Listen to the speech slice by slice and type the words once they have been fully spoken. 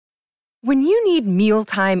When you need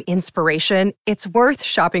mealtime inspiration, it's worth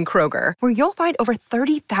shopping Kroger, where you'll find over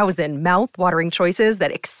 30,000 mouth-watering choices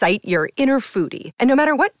that excite your inner foodie. And no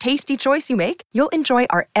matter what tasty choice you make, you'll enjoy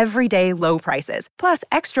our everyday low prices, plus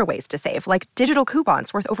extra ways to save, like digital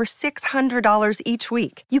coupons worth over $600 each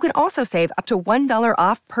week. You can also save up to $1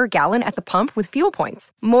 off per gallon at the pump with fuel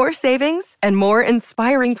points. More savings and more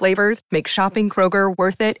inspiring flavors make shopping Kroger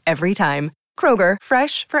worth it every time. Kroger,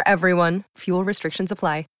 fresh for everyone. Fuel restrictions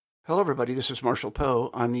apply. Hello, everybody. This is Marshall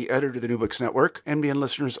Poe. I'm the editor of the New Books Network. NBN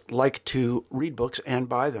listeners like to read books and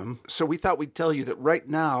buy them. So we thought we'd tell you that right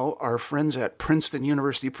now, our friends at Princeton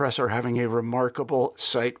University Press are having a remarkable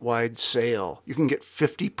site-wide sale. You can get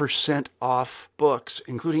 50% off books,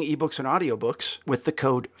 including ebooks and audiobooks, with the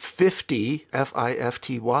code 50,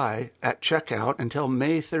 F-I-F-T-Y, at checkout until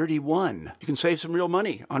May 31. You can save some real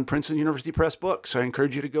money on Princeton University Press books. I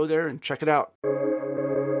encourage you to go there and check it out.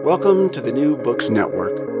 Welcome to the New Books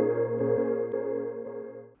Network.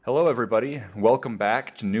 Hello, everybody. Welcome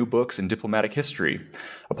back to New Books in Diplomatic History,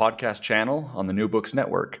 a podcast channel on the New Books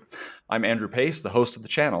Network. I'm Andrew Pace, the host of the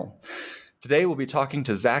channel. Today, we'll be talking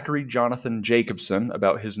to Zachary Jonathan Jacobson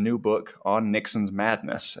about his new book on Nixon's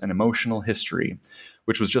Madness, An Emotional History,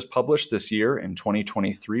 which was just published this year in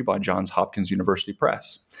 2023 by Johns Hopkins University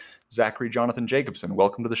Press. Zachary Jonathan Jacobson,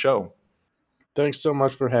 welcome to the show. Thanks so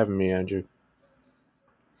much for having me, Andrew.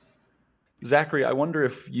 Zachary, I wonder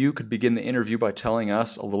if you could begin the interview by telling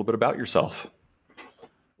us a little bit about yourself.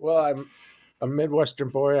 Well, I'm a Midwestern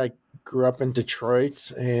boy. I grew up in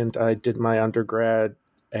Detroit, and I did my undergrad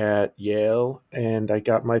at Yale, and I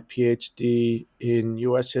got my PhD in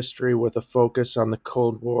U.S. history with a focus on the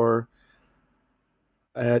Cold War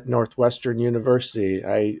at Northwestern University.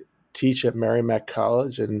 I teach at Merrimack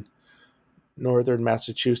College in northern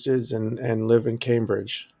Massachusetts and live in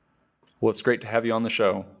Cambridge. Well, it's great to have you on the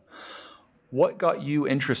show. What got you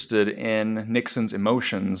interested in Nixon's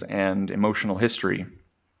emotions and emotional history?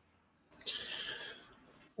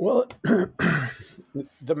 Well,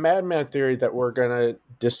 the madman theory that we're going to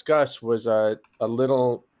discuss was a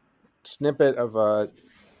little snippet of a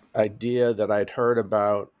idea that I'd heard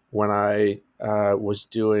about when I was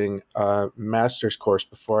doing a master's course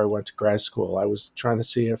before I went to grad school. I was trying to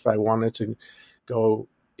see if I wanted to go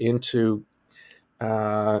into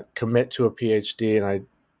commit to a PhD, and I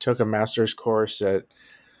took a master's course at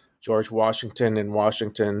George Washington in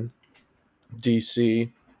Washington, D.C.,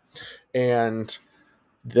 and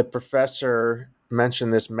the professor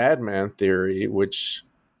mentioned this madman theory, which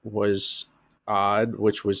was odd,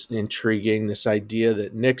 which was intriguing, this idea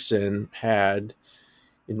that Nixon had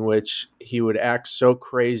in which he would act so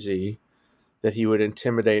crazy that he would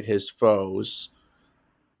intimidate his foes,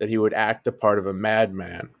 that he would act the part of a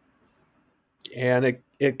madman. And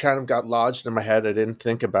it kind of got lodged in my head. I didn't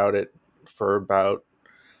think about it for about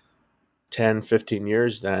 10, 15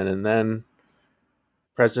 years then. And then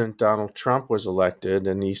President Donald Trump was elected,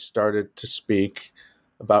 and he started to speak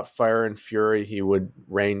about fire and fury he would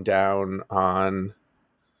rain down on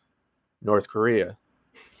North Korea.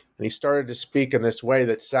 And he started to speak in this way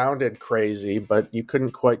that sounded crazy, but you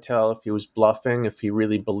couldn't quite tell if he was bluffing, if he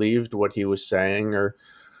really believed what he was saying, or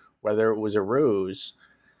whether it was a ruse.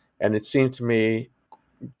 And it seemed to me,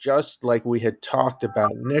 just like we had talked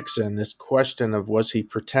about Nixon, this question of was he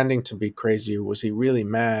pretending to be crazy or was he really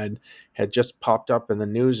mad had just popped up in the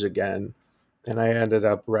news again. And I ended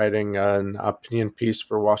up writing an opinion piece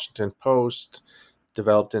for Washington Post,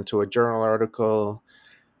 developed into a journal article,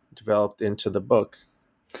 developed into the book.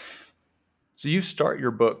 So you start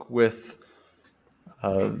your book with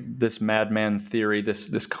this madman theory,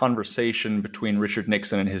 this conversation between Richard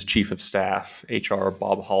Nixon and his chief of staff, H.R.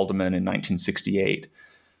 Bob Haldeman, in 1968.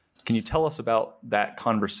 Can you tell us about that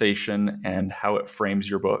conversation and how it frames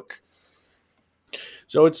your book?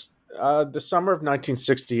 So it's the summer of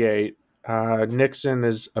 1968. Nixon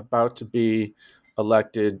is about to be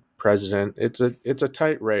elected president. It's a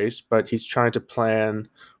tight race, but he's trying to plan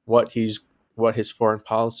what his foreign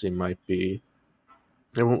policy might be.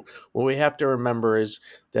 And what we have to remember is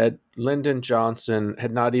that Lyndon Johnson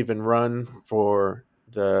had not even run for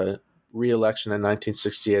the re-election in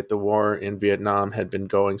 1968. The war in Vietnam had been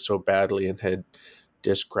going so badly and had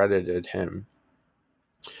discredited him.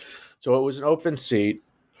 So it was an open seat,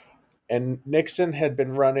 and Nixon had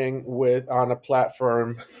been running on a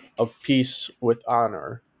platform of peace with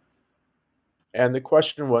honor. And the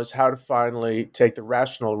question was how to finally take the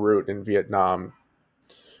rational route in Vietnam.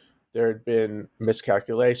 There had been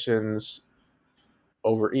miscalculations,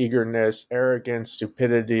 overeagerness, arrogance,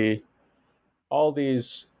 stupidity, all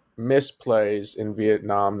these misplays in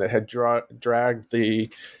Vietnam that had dragged the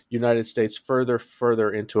United States further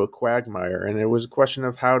into a quagmire. And it was a question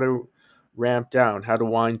of how to ramp down, how to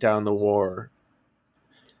wind down the war.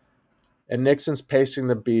 And Nixon's pacing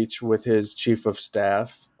the beach with his chief of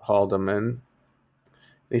staff, Haldeman.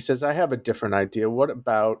 He says, I have a different idea. What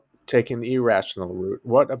about taking the irrational route?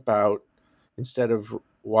 What about, instead of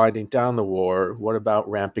winding down the war, what about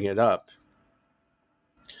ramping it up?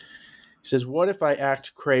 He says, what if I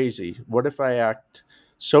act crazy? What if I act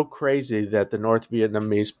so crazy that the North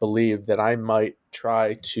Vietnamese believe that I might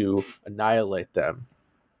try to annihilate them?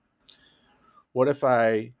 What if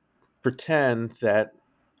I pretend that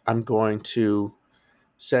I'm going to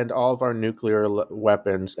send all of our nuclear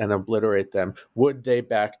weapons and obliterate them? Would they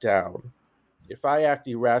back down? If I act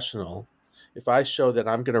irrational, if I show that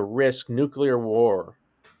I'm going to risk nuclear war,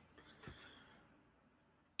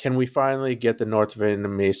 can we finally get the North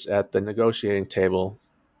Vietnamese at the negotiating table?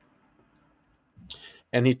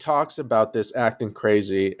 And he talks about this acting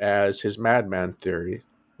crazy as his madman theory,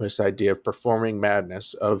 this idea of performing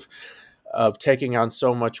madness, of taking on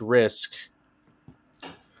so much risk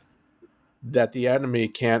that the enemy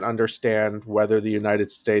can't understand whether the United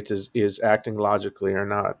States is acting logically or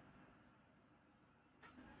not.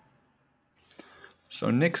 So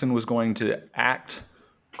Nixon was going to act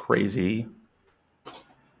crazy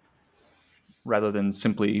rather than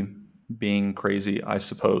simply being crazy, I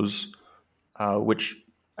suppose, which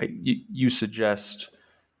you suggest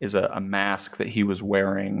is a mask that he was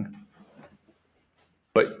wearing.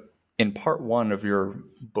 But in part one of your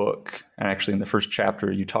book, and actually in the first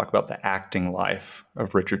chapter, you talk about the acting life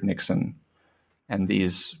of Richard Nixon and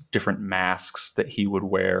these different masks that he would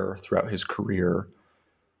wear throughout his career.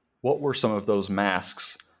 What were some of those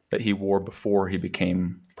masks that he wore before he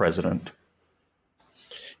became president?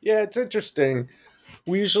 Yeah, it's interesting.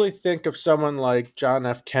 We usually think of someone like John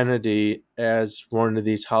F. Kennedy as one of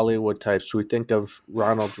these Hollywood types. We think of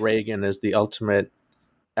Ronald Reagan as the ultimate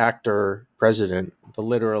actor president, the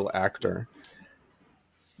literal actor.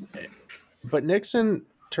 But Nixon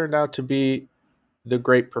turned out to be the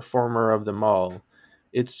great performer of them all.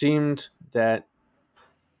 It seemed that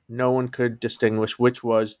no one could distinguish which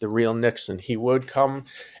was the real Nixon. He would come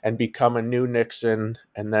and become a new Nixon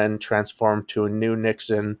and then transform to a new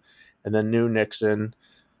Nixon and then new Nixon.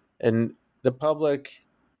 And the public,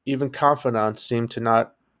 even confidants, seemed to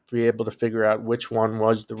not be able to figure out which one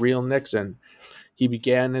was the real Nixon. He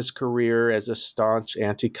began his career as a staunch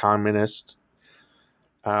anti-communist,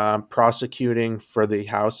 prosecuting for the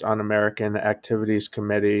House Un-American Activities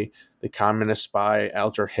Committee the communist spy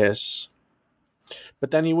Alger Hiss.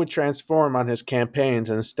 But then he would transform on his campaigns,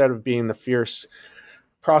 and instead of being the fierce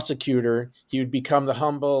prosecutor, he would become the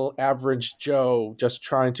humble, average Joe just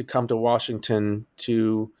trying to come to Washington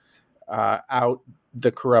to out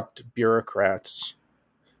the corrupt bureaucrats.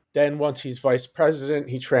 Then once he's vice president,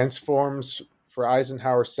 he transforms, for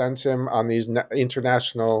Eisenhower sends him on these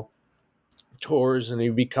international tours, and he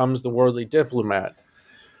becomes the worldly diplomat.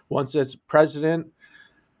 Once as president,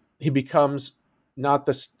 he becomes not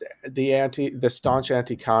the staunch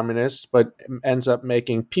anti-communist, but ends up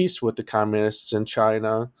making peace with the communists in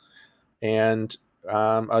China and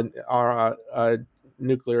a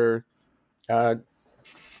nuclear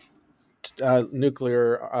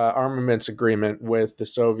armaments agreement with the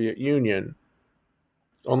Soviet Union.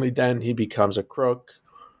 Only then he becomes a crook,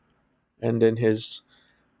 and in his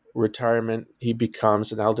retirement he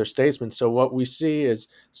becomes an elder statesman. So what we see is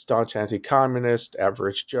staunch anti-communist,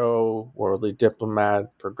 average Joe, worldly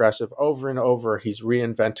diplomat, progressive. Over and over he's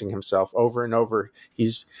reinventing himself. Over and over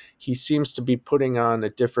he seems to be putting on a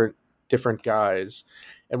different guise.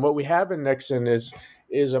 And what we have in Nixon is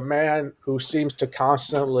a man who seems to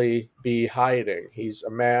constantly be hiding. He's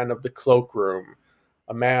a man of the cloakroom,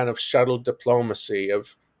 a man of shuttle diplomacy,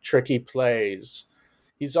 of tricky plays.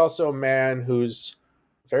 He's also a man who's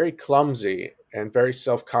very clumsy and very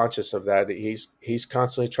self-conscious of that. He's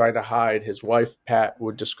constantly trying to hide. His wife, Pat,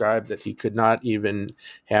 would describe that he could not even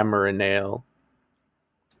hammer a nail.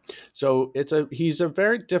 So he's a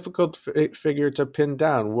very difficult figure to pin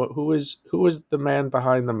down. Who is the man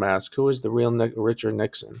behind the mask? Who is the real Richard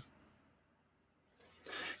Nixon?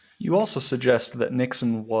 You also suggest that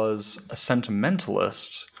Nixon was a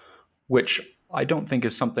sentimentalist, which I don't think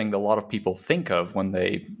is something that a lot of people think of when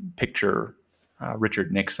they picture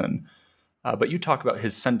Richard Nixon. But you talk about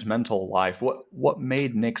his sentimental life. What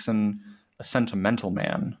made Nixon a sentimental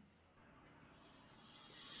man?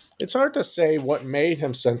 It's hard to say what made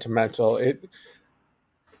him sentimental.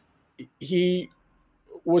 He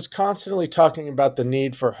was constantly talking about the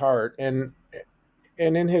need for heart, and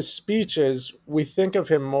in his speeches, we think of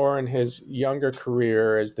him more in his younger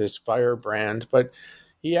career as this firebrand, but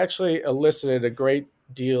he actually elicited a great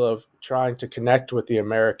deal of trying to connect with the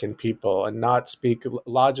American people and not speak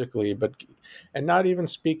logically, and not even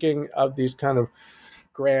speaking of these kind of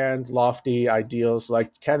grand, lofty ideals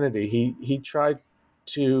like Kennedy. He tried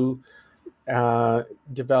to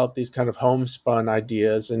develop these kind of homespun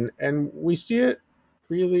ideas, and we see it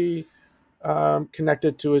really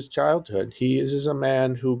connected to his childhood. He is a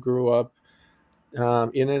man who grew up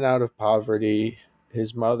in and out of poverty.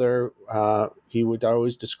 His mother, he would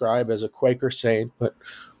always describe as a Quaker saint, but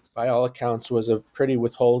by all accounts was a pretty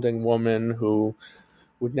withholding woman who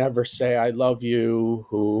would never say "I love you,"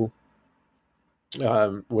 who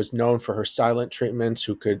was known for her silent treatments,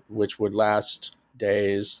 which would last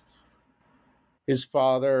days. His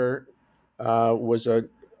father was a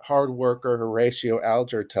hard worker, Horatio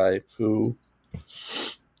Alger type, who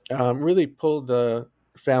really pulled the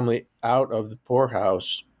family out of the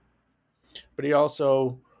poorhouse. But he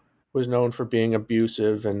also was known for being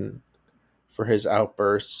abusive and for his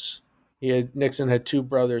outbursts. Nixon had two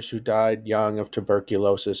brothers who died young of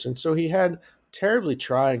tuberculosis, and so he had terribly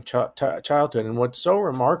trying childhood. And what's so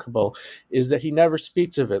remarkable is that he never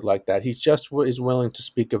speaks of it like that. He just is willing to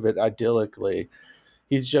speak of it idyllically.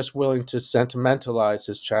 He's just willing to sentimentalize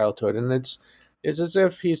his childhood, and it's as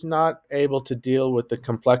if he's not able to deal with the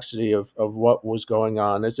complexity of what was going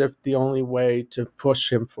on, as if the only way to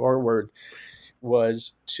push him forward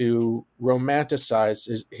was to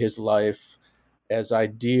romanticize his life as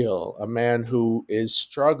ideal, a man who is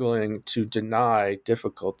struggling to deny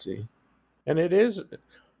difficulty. And it is,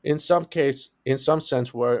 in some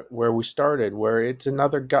sense, where we started, where it's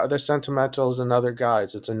another guy. The sentimental is another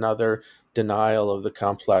guise. It's another denial of the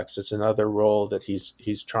complex. It's another role that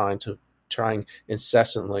he's trying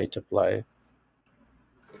incessantly to play.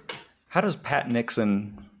 How does Pat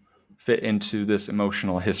Nixon fit into this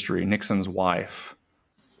emotional history? Nixon's wife.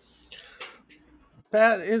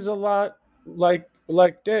 Pat is a lot like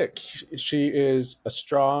Dick. She is a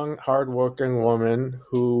strong, hardworking woman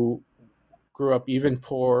who grew up even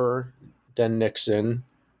poorer than Nixon,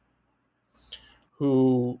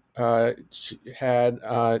 who had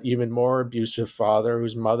even more abusive father,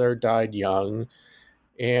 whose mother died young,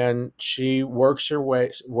 and she works her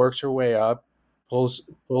way up, pulls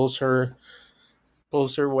her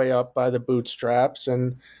way up by the bootstraps,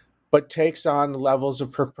 but takes on levels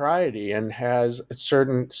of propriety and has a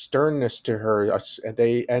certain sternness to her.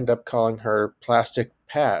 They end up calling her Plastic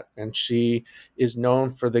Pat, and she is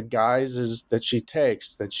known for the guises that she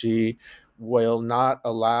takes, that she will not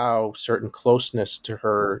allow certain closeness to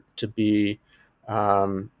her to be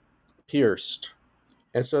pierced.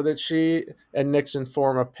 And so that she and Nixon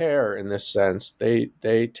form a pair in this sense. They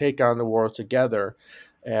take on the world together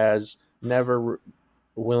as never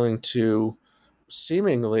willing to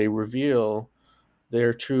seemingly reveal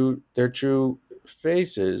their true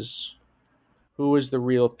faces. Who is the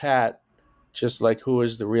real Pat, just like who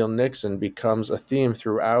is the real Nixon, becomes a theme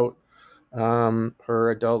throughout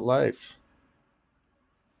her adult life.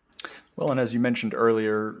 Well, and as you mentioned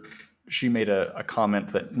earlier, she made a comment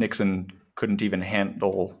that Nixon couldn't even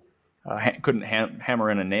hammer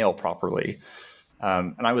in a nail properly.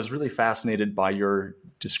 And I was really fascinated by your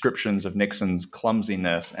descriptions of Nixon's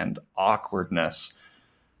clumsiness and awkwardness.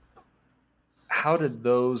 How did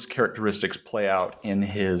those characteristics play out in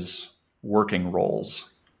his working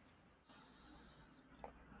roles?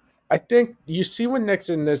 I think you see when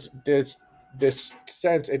Nixon this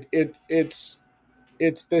sense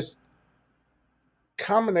it's this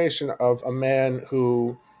combination of a man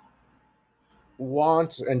who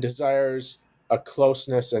wants and desires a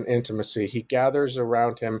closeness and intimacy. He gathers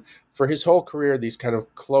around him for his whole career these kind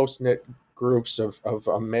of close-knit groups of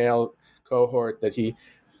a male cohort that he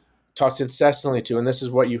talks incessantly to. And this is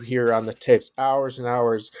what you hear on the tapes, hours and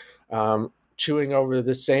hours, chewing over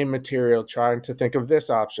the same material, trying to think of this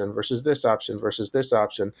option versus this option versus this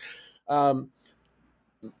option.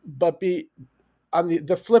 But on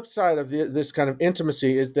the flip side of this kind of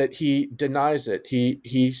intimacy is that he denies it.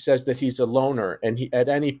 He says that he's a loner, and at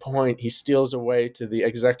any point he steals away to the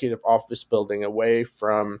executive office building, away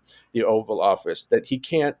from the Oval Office, that he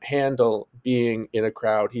can't handle being in a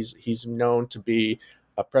crowd. He's known to be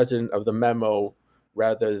a president of the memo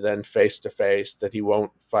rather than face to face, that he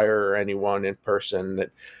won't fire anyone in person,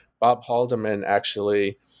 that Bob Haldeman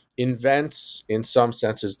actually invents, in some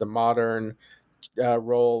senses, the modern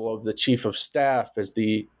role of the chief of staff as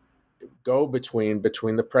the go-between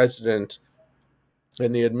between the president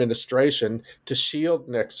and the administration to shield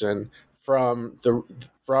Nixon from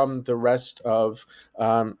the rest of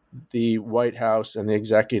the White House and the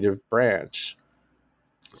executive branch.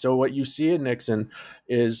 So what you see in Nixon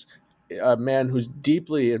is a man who's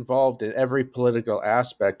deeply involved in every political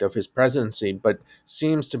aspect of his presidency, but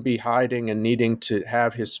seems to be hiding and needing to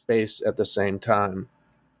have his space at the same time.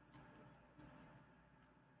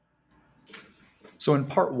 So in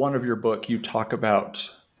part one of your book, you talk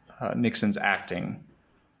about Nixon's acting,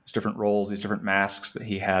 his different roles, these different masks that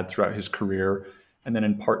he had throughout his career. And then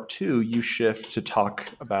in part two, you shift to talk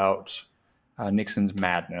about Nixon's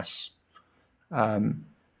madness.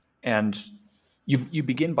 And you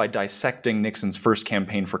begin by dissecting Nixon's first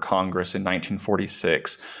campaign for Congress in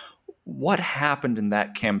 1946. What happened in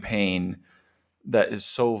that campaign that is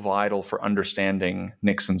so vital for understanding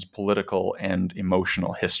Nixon's political and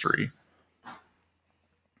emotional history?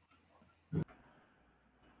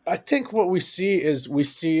 I think what we see is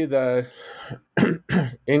the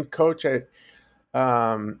in Coach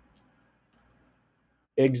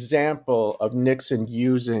example of Nixon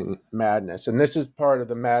using madness, and this is part of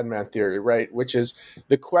the madman theory, right? Which is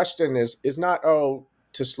the question is not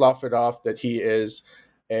to slough it off that he is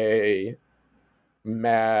a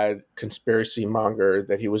mad conspiracy monger,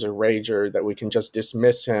 that he was a rager, that we can just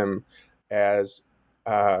dismiss him as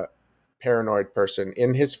paranoid person.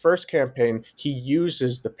 In his first campaign, he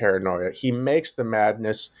uses the paranoia. He makes the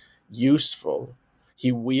madness useful.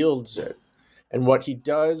 He wields it. And what he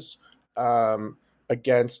does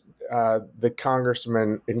against the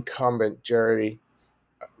congressman incumbent, Jerry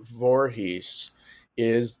Voorhees,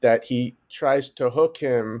 is that he tries to hook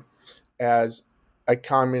him as a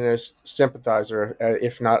communist sympathizer,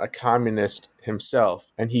 if not a communist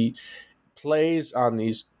himself. And he plays on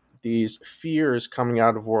these fears coming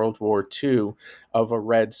out of World War II of a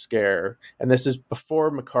Red Scare. And this is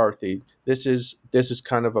before McCarthy. This is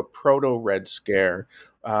kind of a proto-Red Scare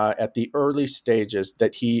at the early stages,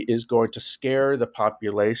 that he is going to scare the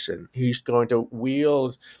population. He's going to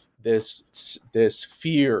wield this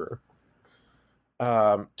fear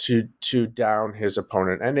to down his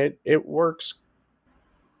opponent. And it works.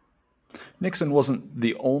 Nixon wasn't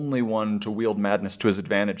the only one to wield madness to his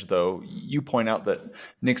advantage, though. You point out that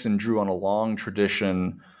Nixon drew on a long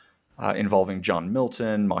tradition involving John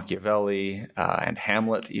Milton, Machiavelli, and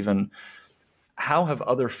Hamlet even. How have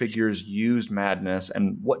other figures used madness,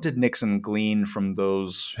 and what did Nixon glean from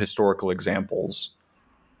those historical examples?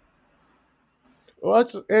 Well,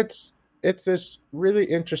 it's this really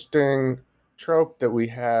interesting trope that we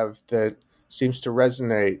have that seems to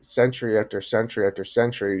resonate century after century after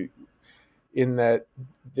century, in that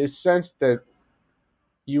this sense that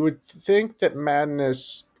you would think that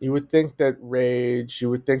madness, you would think that rage, you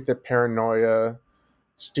would think that paranoia,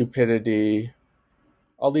 stupidity,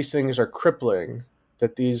 all these things are crippling,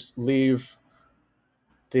 that these leave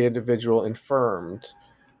the individual infirmed,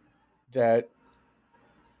 that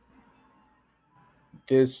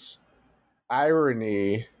this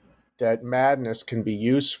irony that madness can be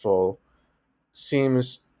useful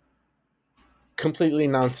seems completely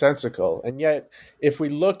nonsensical. And yet, if we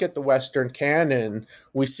look at the Western canon,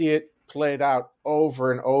 we see it played out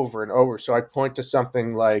over and over and over. So I point to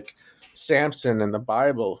something like Samson in the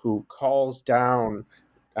Bible, who calls down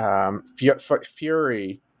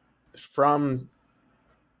fury from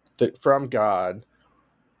God,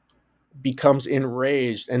 becomes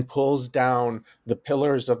enraged and pulls down the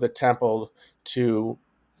pillars of the temple to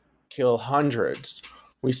kill hundreds.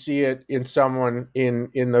 We see it in someone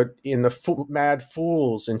in the mad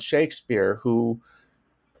fools in Shakespeare, who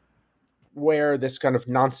wear this kind of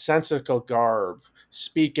nonsensical garb,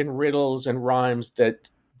 speak in riddles and rhymes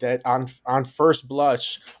that on first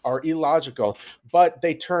blush are illogical, but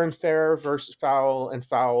they turn fair versus foul and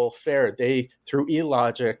foul fair. They, through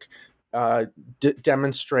illogic,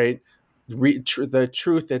 demonstrate the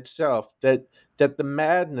truth itself, that the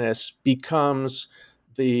madness becomes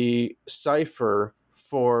the cipher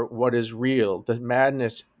for what is real. The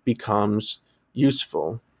madness becomes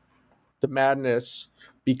useful. The madness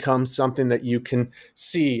becomes something that you can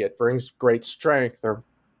see. It brings great strength or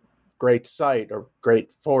great sight or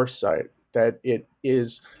great foresight, that it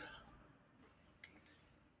is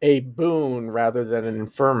a boon rather than an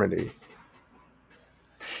infirmity.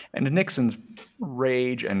 And Nixon's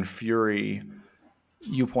rage and fury,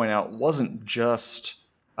 you point out, wasn't just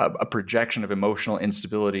a projection of emotional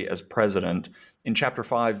instability as president. In Chapter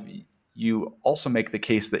 5, you also make the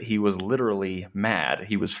case that he was literally mad.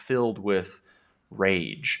 He was filled with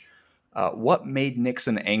rage. What made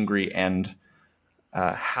Nixon angry, and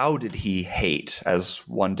how did he hate, as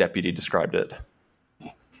one deputy described it?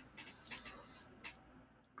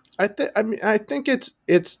 I think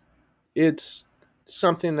it's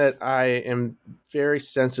something that I am very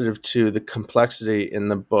sensitive to, the complexity in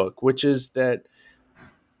the book, which is that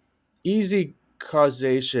easy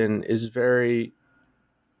causation is very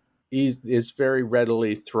is very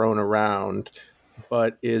readily thrown around,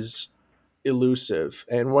 but is elusive.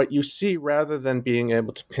 And what you see, rather than being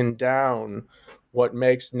able to pin down what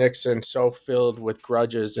makes Nixon so filled with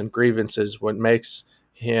grudges and grievances, what makes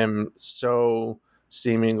him so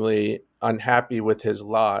seemingly unhappy with his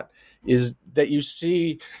lot, is that you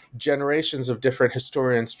see generations of different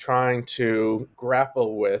historians trying to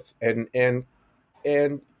grapple with and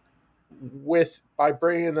with by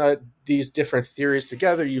bringing these different theories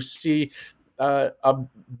together, you see a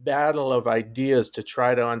battle of ideas to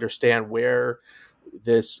try to understand where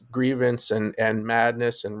this grievance and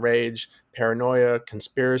madness and rage, paranoia,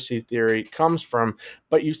 conspiracy theory comes from.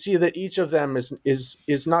 But you see that each of them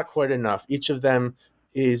is not quite enough. Each of them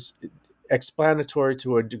is explanatory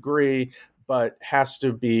to a degree, but has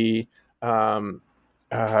to be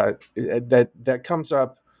that comes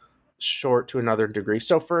up short to another degree.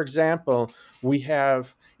 So, for example, we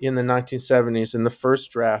have in the 1970s, in the first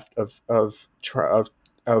draft of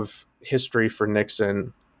history for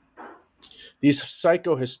Nixon, these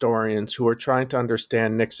psychohistorians who are trying to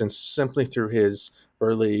understand Nixon simply through his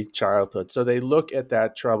early childhood. So they look at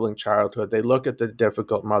that troubling childhood. They look at the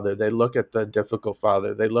difficult mother. They look at the difficult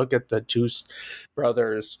father. They look at the two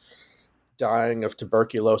brothers dying of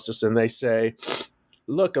tuberculosis, and they say,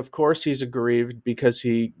 look, of course he's aggrieved because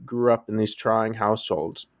he grew up in these trying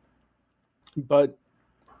households. But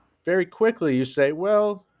very quickly you say,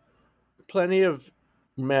 well, plenty of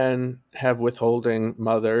men have withholding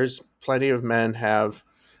mothers. Plenty of men have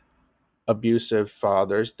abusive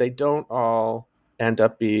fathers. They don't all end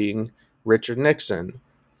up being Richard Nixon.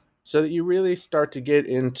 So that you really start to get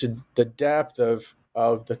into the depth of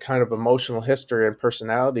the kind of emotional history and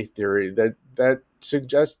personality theory that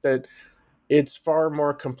suggests that it's far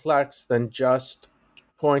more complex than just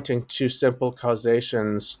pointing to simple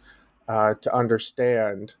causations to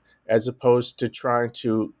understand, as opposed to trying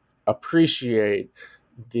to appreciate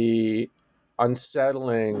the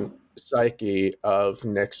unsettling psyche of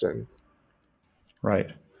Nixon.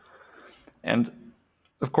 Right. And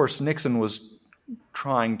of course, Nixon was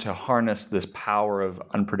trying to harness this power of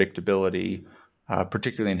unpredictability,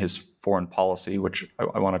 particularly in his foreign policy, which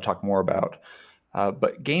I want to talk more about.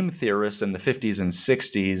 But game theorists in the 50s and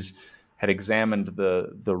 60s had examined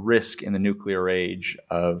the risk in the nuclear age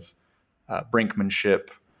of brinkmanship,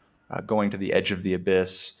 going to the edge of the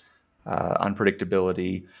abyss,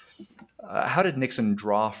 unpredictability. How did Nixon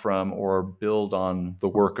draw from or build on the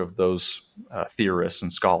work of those theorists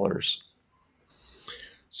and scholars?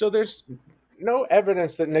 So there's no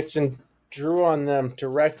evidence that Nixon drew on them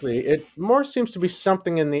directly. It more seems to be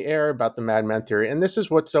something in the air about the madman theory. And this is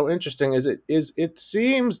what's so interesting is it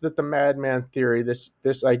seems that the madman theory,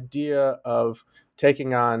 this idea of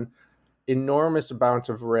taking on enormous amounts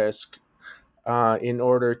of risk in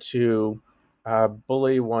order to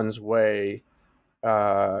bully one's way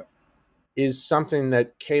is something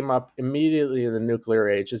that came up immediately in the nuclear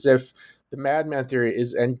age, as if the madman theory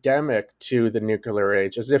is endemic to the nuclear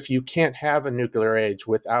age, as if you can't have a nuclear age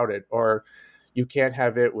without it, or you can't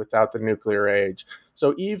have it without the nuclear age.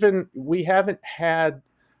 So even we haven't had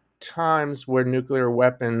times where nuclear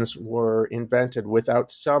weapons were invented without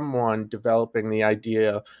someone developing the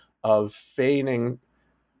idea of feigning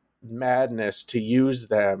madness to use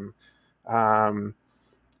them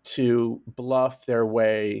to bluff their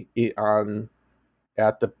way on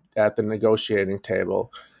at the negotiating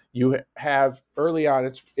table. You have early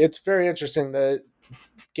on, it's very interesting. The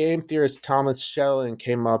game theorist Thomas Schelling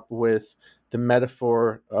came up with the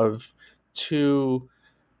metaphor of two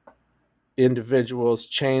individuals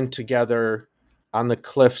chained together on the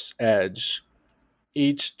cliff's edge,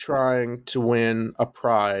 each trying to win a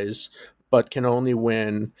prize, but can only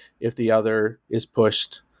win if the other is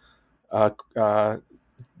pushed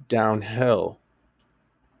downhill.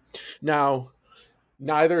 Now,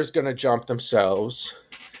 neither is going to jump themselves,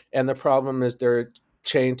 and the problem is they're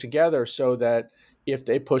chained together so that if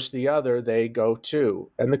they push the other, they go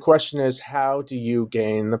too. And the question is, how do you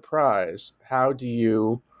gain the prize? How do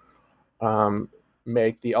you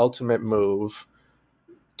make the ultimate move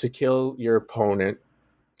to kill your opponent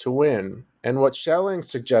to win? And what Schelling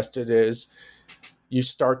suggested is you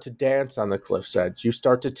start to dance on the cliff's edge. You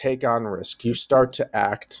start to take on risk. You start to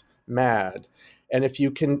act mad. And if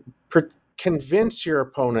you can convince your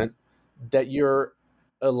opponent that you're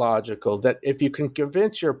illogical, that if you can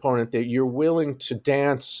convince your opponent that you're willing to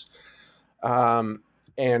dance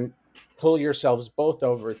and pull yourselves both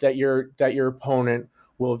over, that your opponent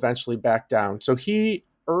will eventually back down. So he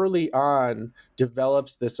early on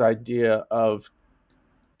develops this idea of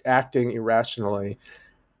acting irrationally.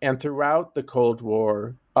 And throughout the Cold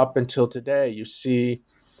War, up until today, you see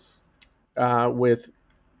with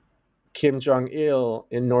Kim Jong-il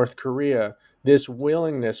in North Korea, this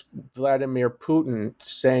willingness, Vladimir Putin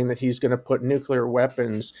saying that he's going to put nuclear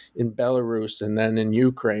weapons in Belarus and then in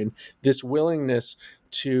Ukraine, this willingness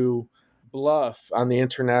to bluff on the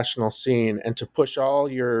international scene and to push all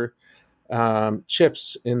your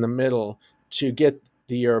chips in the middle to get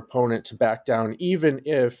your opponent to back down, even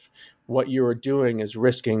if what you are doing is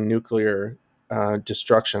risking nuclear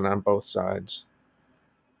destruction on both sides.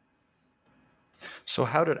 So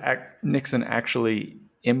how did Nixon actually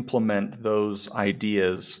implement those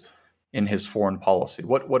ideas in his foreign policy?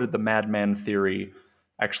 What did the madman theory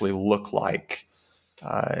actually look like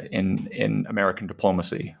in American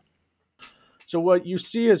diplomacy? So what you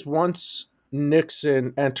see is once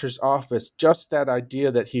Nixon enters office, just that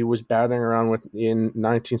idea that he was batting around with in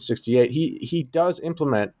 1968, he does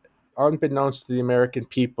implement, unbeknownst to the American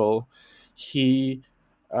people, he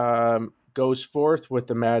goes forth with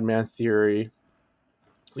the madman theory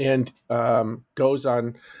and goes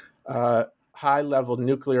on high-level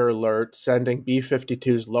nuclear alert, sending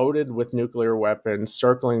B-52s loaded with nuclear weapons,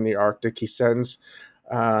 circling the Arctic. He sends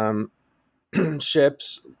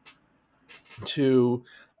ships to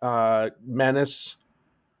menace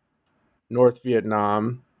North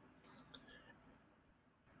Vietnam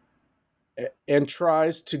and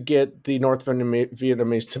tries to get the North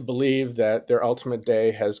Vietnamese to believe that their ultimate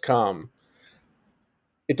day has come.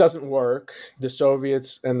 It doesn't work. The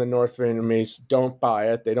Soviets and the North Vietnamese don't buy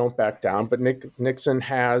it. They don't back down. But Nixon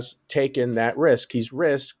has taken that risk. He's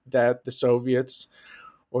risked that the Soviets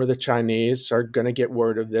or the Chinese are going to get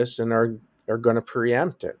word of this and are going to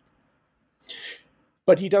preempt it.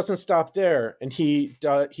 But he doesn't stop there, and he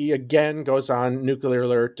again goes on nuclear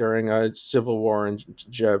alert during a civil war in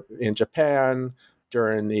Japan,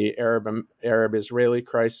 during the Arab-Israeli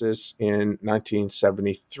crisis in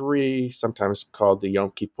 1973, sometimes called the Yom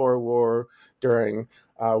Kippur War, during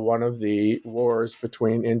one of the wars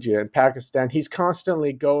between India and Pakistan. He's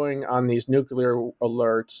constantly going on these nuclear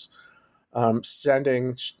alerts,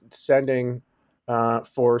 sending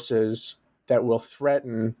forces that will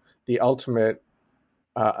threaten the ultimate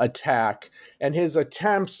attack. And his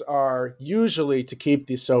attempts are usually to keep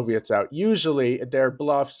the Soviets out. Usually they're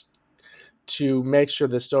bluffs to make sure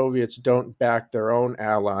the Soviets don't back their own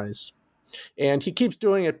allies. And he keeps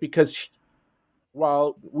doing it because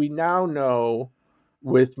while we now know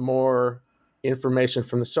with more information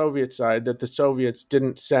from the Soviet side that the Soviets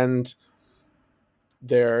didn't send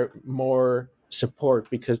their more support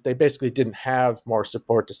because they basically didn't have more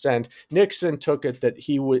support to send, Nixon took it that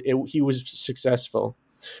he was successful,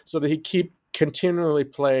 so that he continually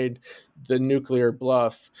played the nuclear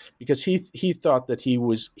bluff because he thought that he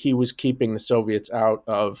was keeping the Soviets out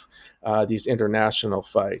of these international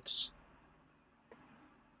fights.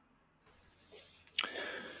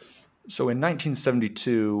 So in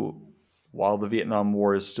 1972, while the Vietnam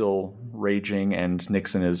War is still raging and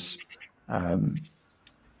Nixon is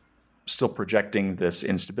still projecting this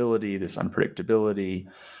instability, this unpredictability,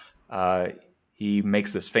 he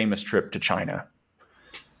makes this famous trip to China.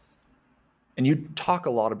 And you talk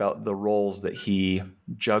a lot about the roles that he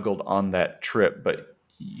juggled on that trip, but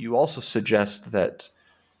you also suggest that,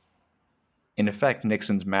 in effect,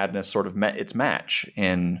 Nixon's madness sort of met its match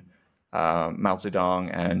in Mao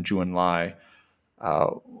Zedong and Zhou Enlai.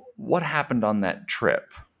 What happened on that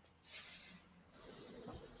trip?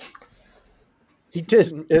 He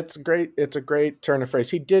did. It's great. It's a great turn of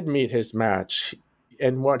phrase. He did meet his match,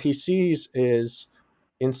 and what he sees is,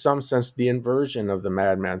 in some sense, the inversion of the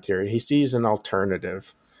madman theory. He sees an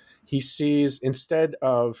alternative. He sees, instead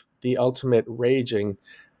of the ultimate raging,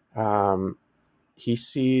 he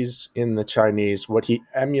sees in the Chinese, what he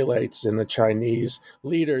emulates in the Chinese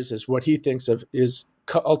leaders is what he thinks of is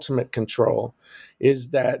ultimate control, is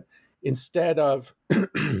that instead of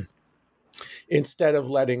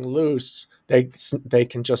letting loose, they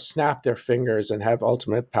can just snap their fingers and have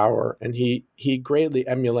ultimate power. And he greatly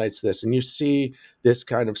emulates this. And you see this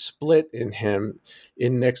kind of split in him,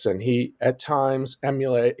 in Nixon. He at times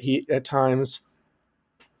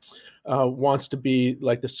wants to be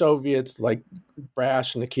like the Soviets, like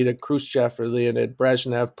brash Nikita Khrushchev or Leonid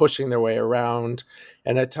Brezhnev, pushing their way around.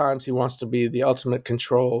 And at times he wants to be the ultimate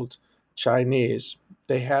controlled Chinese.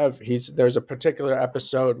 There's a particular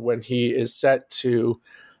episode when he is set to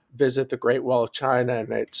visit the Great Wall of China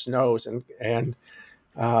and it snows, and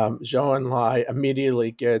Zhou Enlai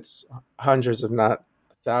immediately gets hundreds, if not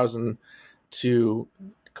 1,000, to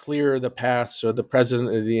clear the path so the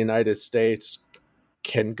President of the United States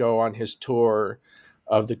can go on his tour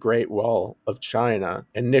of the Great Wall of China,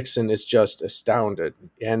 and Nixon is just astounded.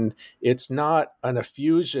 And it's not an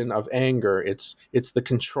effusion of anger; it's the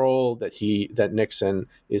control that Nixon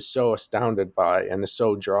is so astounded by and is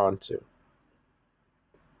so drawn to.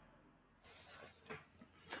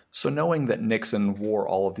 So knowing that Nixon wore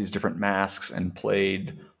all of these different masks and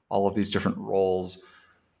played all of these different roles,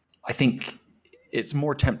 I think it's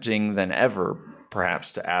more tempting than ever,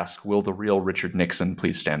 perhaps, to ask, will the real Richard Nixon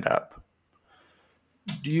please stand up?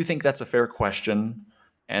 Do you think that's a fair question?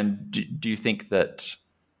 And do you think that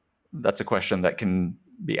that's a question that can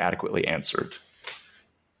be adequately answered?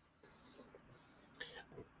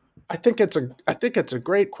 I think it's a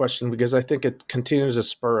great question, because I think it continues to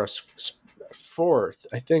spur us forth.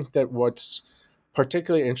 I think that what's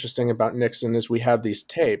particularly interesting about Nixon is we have these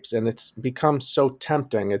tapes, and it's become so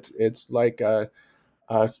tempting. It's like a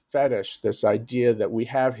fetish, this idea that we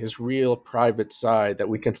have his real private side, that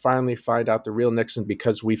we can finally find out the real Nixon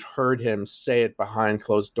because we've heard him say it behind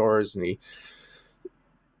closed doors, and he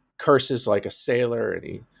curses like a sailor, and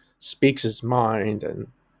he speaks his mind, and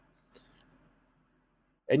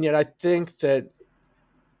yet I think that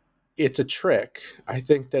it's a trick. I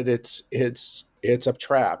think that it's a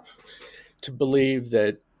trap to believe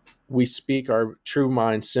that we speak our true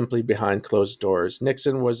minds simply behind closed doors.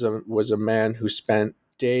 Nixon was a man who spent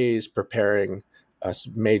days preparing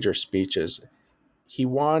major speeches. He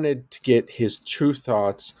wanted to get his true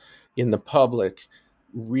thoughts in the public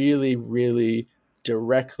really, really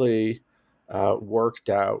directly worked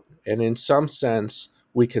out. And in some sense,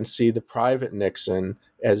 we can see the private Nixon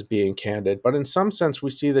as being candid, but in some sense,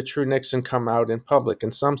 we see the true Nixon come out in public.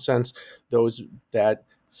 In some sense, those that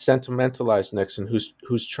sentimentalized Nixon,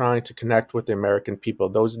 who's trying to connect with the American people,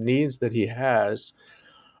 those needs that he has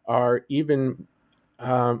are even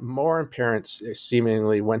more apparent,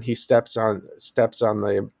 seemingly, when he steps on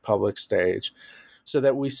the public stage. It's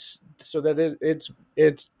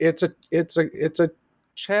a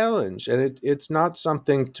challenge, and it's not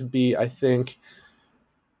something to be, I think,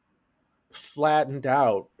 flattened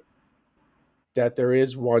out, that there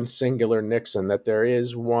is one singular Nixon, that there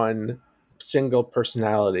is one single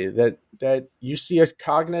personality, that you see a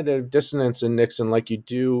cognitive dissonance in Nixon like you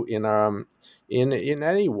do in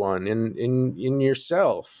anyone, in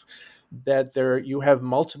yourself, that there you have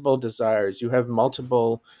multiple desires, you have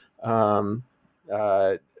multiple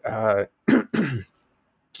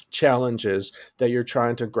challenges that you're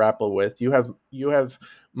trying to grapple with. You have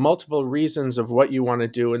multiple reasons of what you want to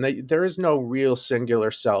do, and there is no real singular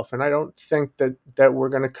self. And I don't think that we're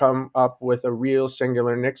going to come up with a real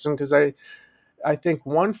singular Nixon, because I think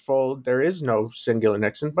onefold, there is no singular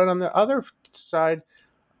Nixon. But on the other side,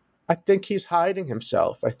 I think he's hiding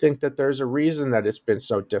himself. I think that there's a reason that it's been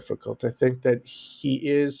so difficult. I think that he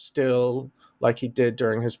is still, like he did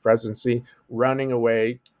during his presidency, running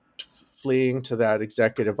away, fleeing to that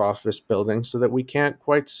executive office building, so that we can't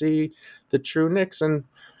quite see the true Nixon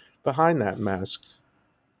behind that mask.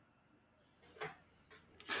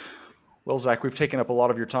 Well, Zach, we've taken up a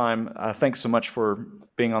lot of your time. Thanks so much for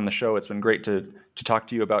being on the show. It's been great to talk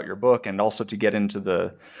to you about your book, and also to get into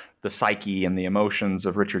the psyche and the emotions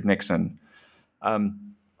of Richard Nixon.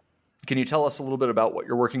 Can you tell us a little bit about what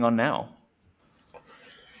you're working on now?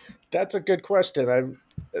 That's a good question.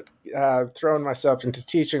 I'm throwing myself into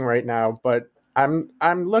teaching right now, but I'm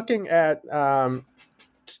looking at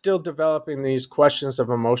still developing these questions of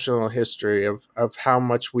emotional history, of how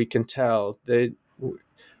much we can tell.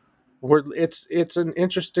 It's an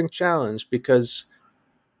interesting challenge, because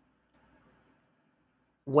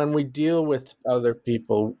when we deal with other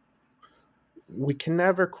people, we can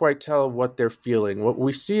never quite tell what they're feeling. What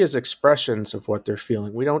we see is expressions of what they're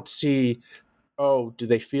feeling. We don't see, oh, do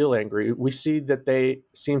they feel angry? We see that they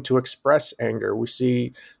seem to express anger. We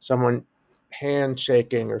see someone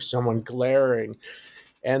handshaking or someone glaring.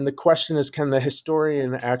 And the question is, can the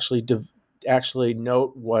historian actually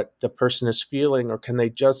note what the person is feeling, or can they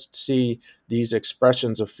just see these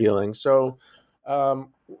expressions of feeling? So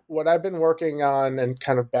what I've been working on and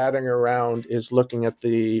kind of batting around is looking at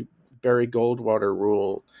the Barry Goldwater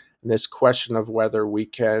rule, and this question of whether we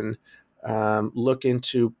can look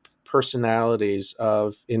into personalities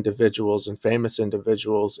of individuals and famous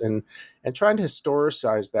individuals, and trying to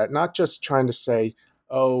historicize that, not just trying to say,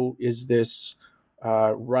 oh, is this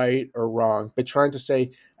right or wrong, but trying to say,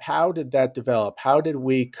 how did that develop? How did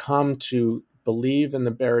we come to believe in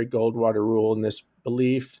the Barry Goldwater rule, and this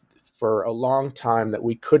belief for a long time that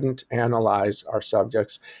we couldn't analyze our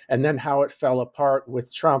subjects, and then how it fell apart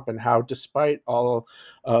with Trump, and how, despite all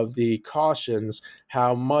of the cautions,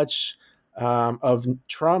 how much of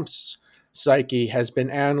Trump's psyche has been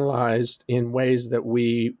analyzed in ways that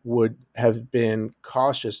we would have been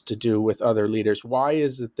cautious to do with other leaders. Why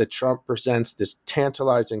is it that Trump presents this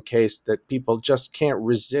tantalizing case that people just can't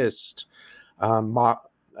resist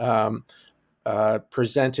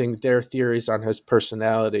presenting their theories on his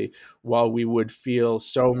personality, while we would feel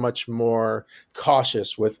so much more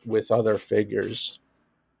cautious with other figures?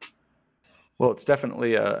 Well, it's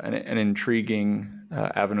definitely an intriguing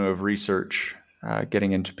avenue of research,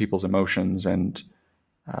 getting into people's emotions, and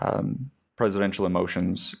presidential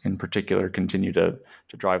emotions in particular continue to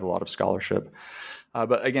drive a lot of scholarship.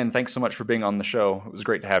 But again, thanks so much for being on the show. It was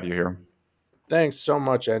great to have you here. Thanks so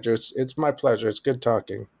much, Andrew. It's my pleasure. It's good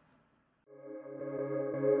talking.